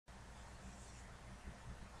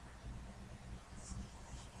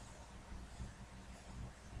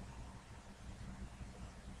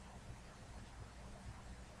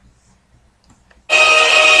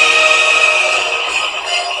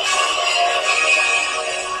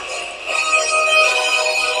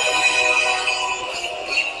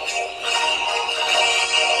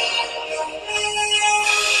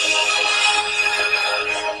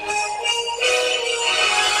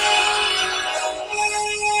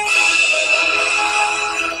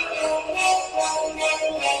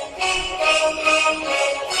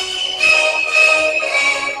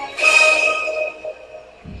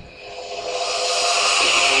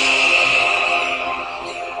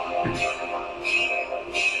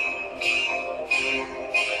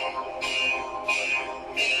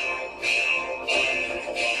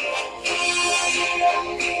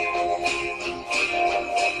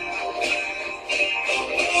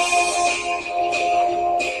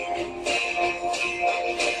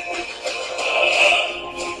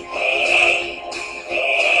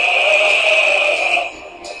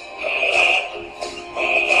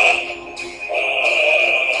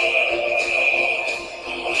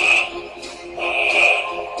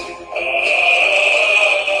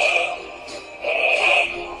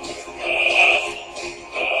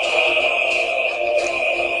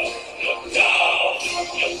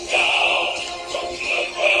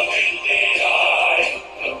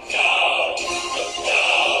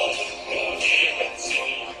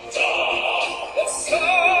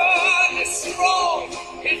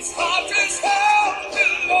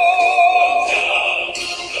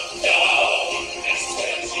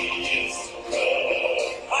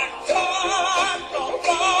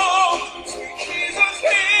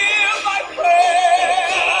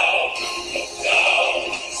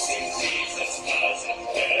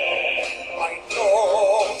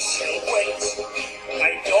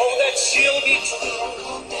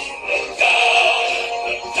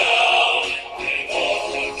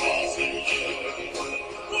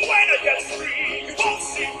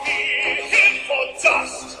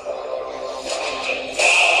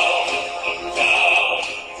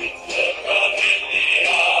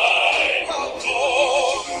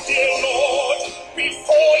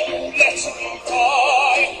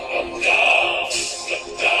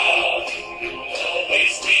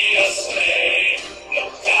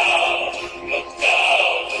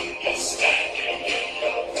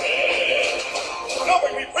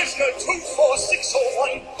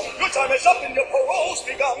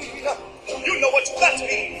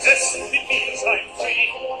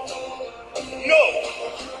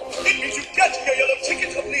forget your yellow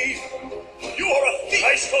ticket of leave. You are a thief.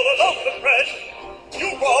 I stole a loaf of bread. You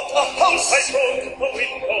robbed a house. I broke a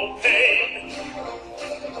window pane.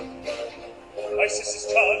 My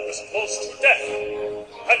sister's child was close to death,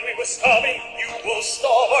 and we were starving. You will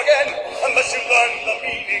starve again unless you learn the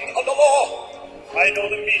meaning of the law. I know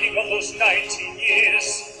the meaning of those 19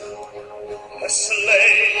 years. A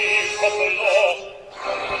slave of the law.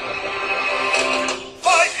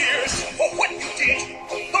 5 years for what you did.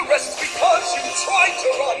 The rest because you tried to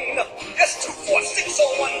run. Yes,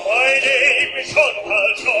 24601. My name is Jean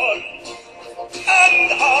Valjean.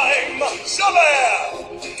 And I'm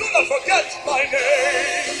Javert. Do not forget my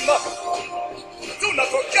name. Do not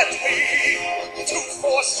forget me.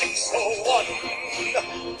 24601.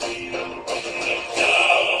 Look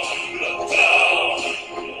down, look down.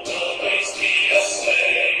 You'll always be a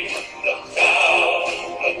slave. Look down,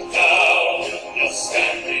 look down. You're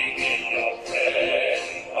standing in your grave.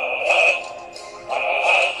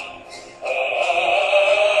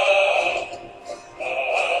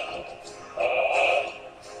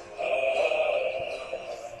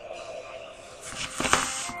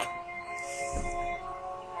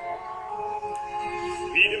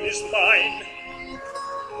 Freedom is mine.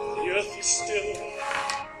 The earth is still.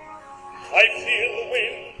 I feel the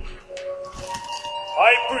wind.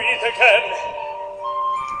 I breathe again.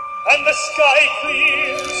 And the sky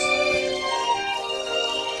clears.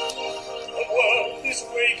 The world is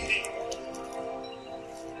waking.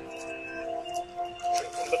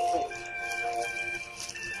 Drink from the pool.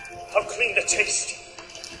 How clean the taste.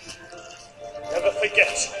 Never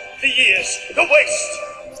forget the years, the waste.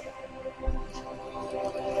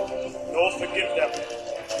 Nor forgive them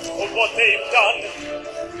for what they've done.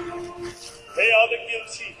 They are the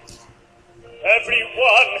guilty, every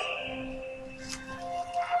one.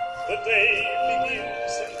 The day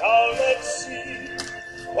begins, and now let's see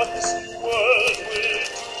what this new world will do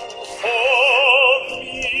for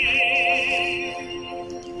me.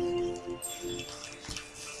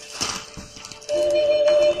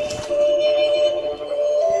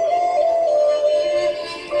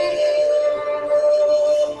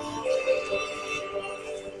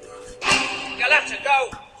 You'll have to go.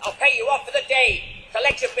 I'll pay you off for the day.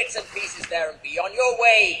 Collect your bits and pieces there and be on your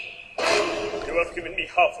way. You have given me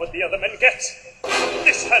half what the other men get.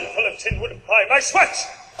 This handful of tin would buy my sweat.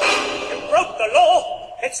 You broke the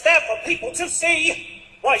law. It's there for people to see.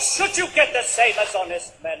 Why should you get the same as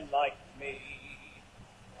honest men like me?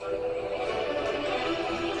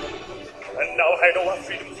 And now I know our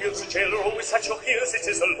freedom feels. The jailer always at your heels. It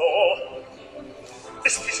is a law.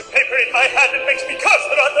 This piece of paper in my hand, it makes me curse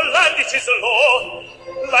that on the land it is a law.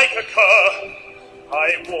 Like a cur,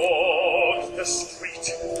 I walk the street,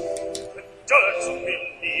 the dirt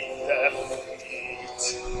beneath their feet.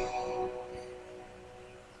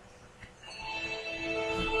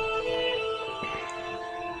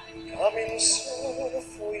 Come in, sir,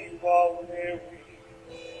 for you are weary,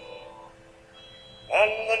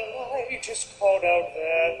 and the night is cold out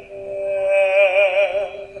there.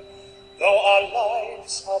 Though our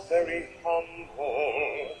lives are very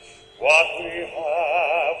humble, what we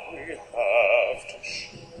have to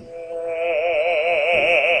share.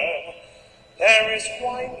 There is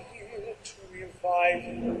wine here to revive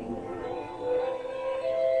you.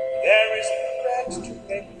 There is bread to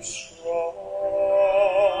make you strong.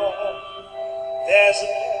 There's a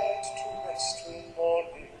bed to rest till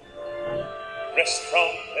morning. Rest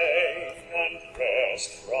from pain and rest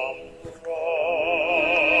from wrong.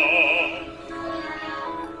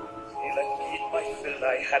 Let me eat my fill, I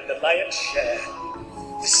had the lion's share.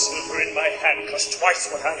 The silver in my hand cost twice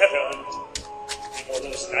what I had earned. For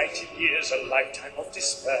those 90 years, a lifetime of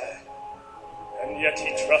despair. And yet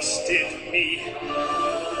he trusted me.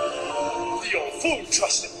 The old fool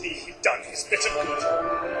trusted me, he'd done his bit of good.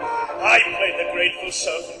 I played the grateful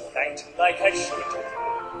servant, thanked him like I should.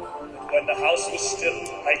 But when the house was still,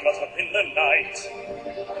 I got up in the night.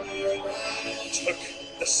 Took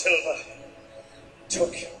the silver,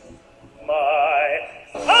 took my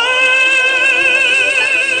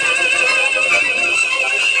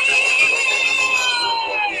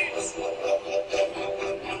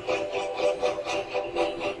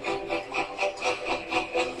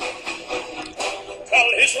Tell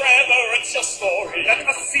his reverence your story, let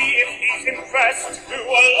us see if he's impressed. You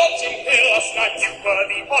were lodging here last night, you were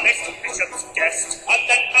the honest bishop's guest. And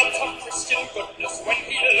then out of Christian goodness, when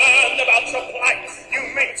he learned about your plight, you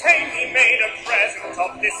maintained he made a present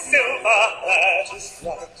of this silver. That is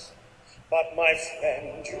right. But my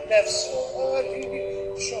friend, you left so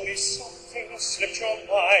early, surely something slipped your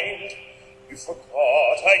mind. You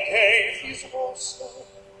forgot I gave his also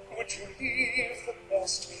would you leave the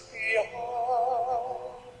best behind?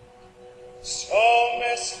 So,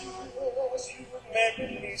 messengers, you may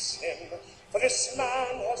release him, for this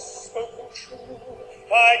man has spoken true.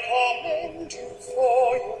 I commend you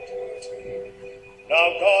for your duty.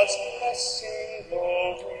 Now God's blessing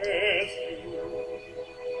go with you.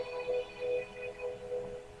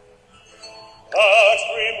 But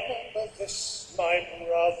remember this, my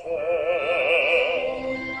brother,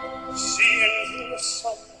 seeing you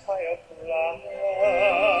some higher ground,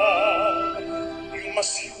 you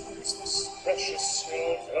must use this precious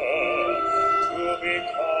silver to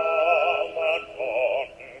become an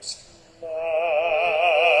honest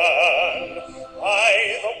man. By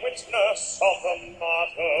the witness of the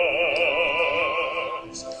martyrs,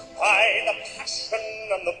 by the passion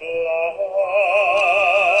and the blood,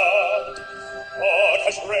 God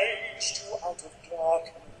has raised you out of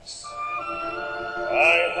darkness. I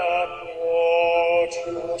have brought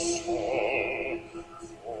your soul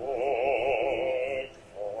for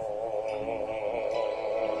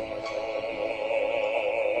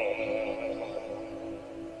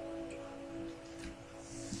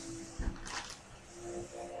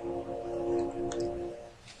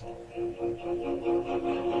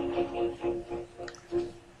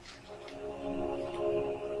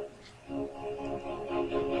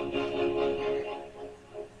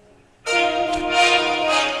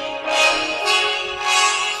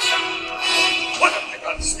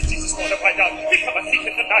become a thief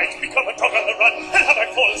in the night, become a dog on the run, and have I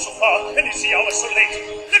fallen so far, and is the hour so late,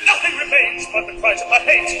 that nothing remains but the cries of my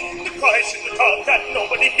hate, the cries in the dark that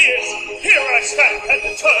nobody hears. Here I stand at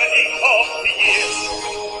the turning of the years.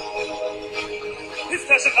 If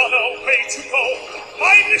there's another way to go,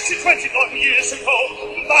 I missed it 20 long years ago.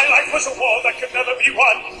 My life was a war that could never be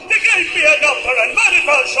won. They gave me a number and murdered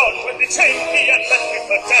Valjean when they chained me and left me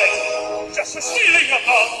for dead, just for stealing a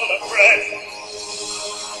mouthful of bread.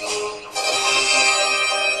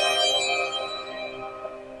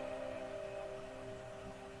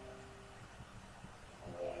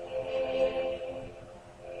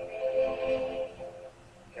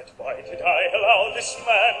 Yet why did I allow this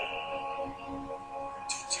man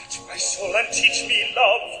to touch my soul and teach me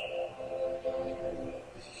love?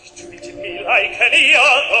 He treated me like any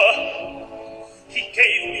other. He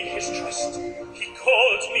gave me his trust. He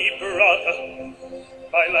called me brother.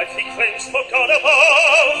 My life he claims for God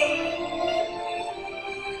above.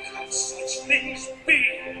 Can such things be?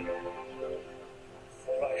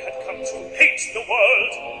 For I had come to hate the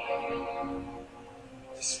world.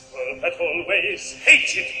 This world that always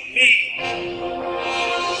hated me.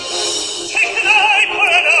 Take an eye for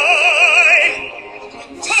an eye.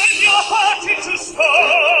 Turn your heart into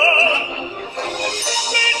stone.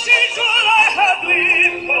 This is all I have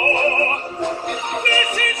lived for.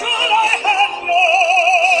 This is all I have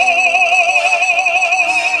known.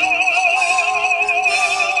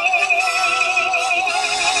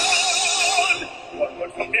 One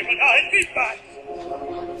word from him and I'd be back,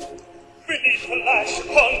 beneath the lash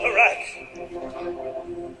upon the rack.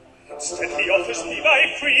 Instead he offers me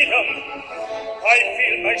my freedom. I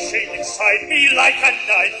feel my shame inside me like a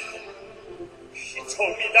knife. He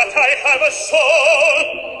told me that I have a soul.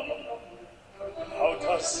 How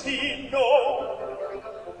does he know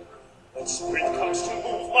that spirit comes to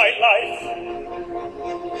move my life?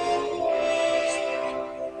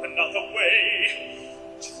 Another way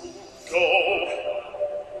to go.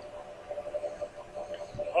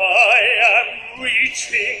 I am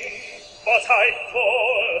reaching, but I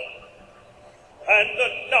fall, and the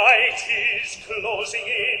night is closing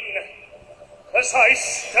in, as I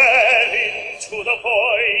stare into the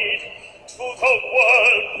void, to the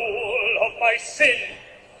whirlpool of my sin.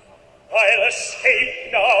 I'll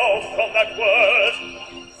escape now from that world,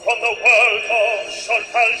 from the world of Jean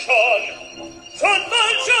Valjean. Jean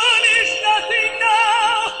Valjean is nothing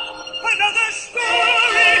now, another story.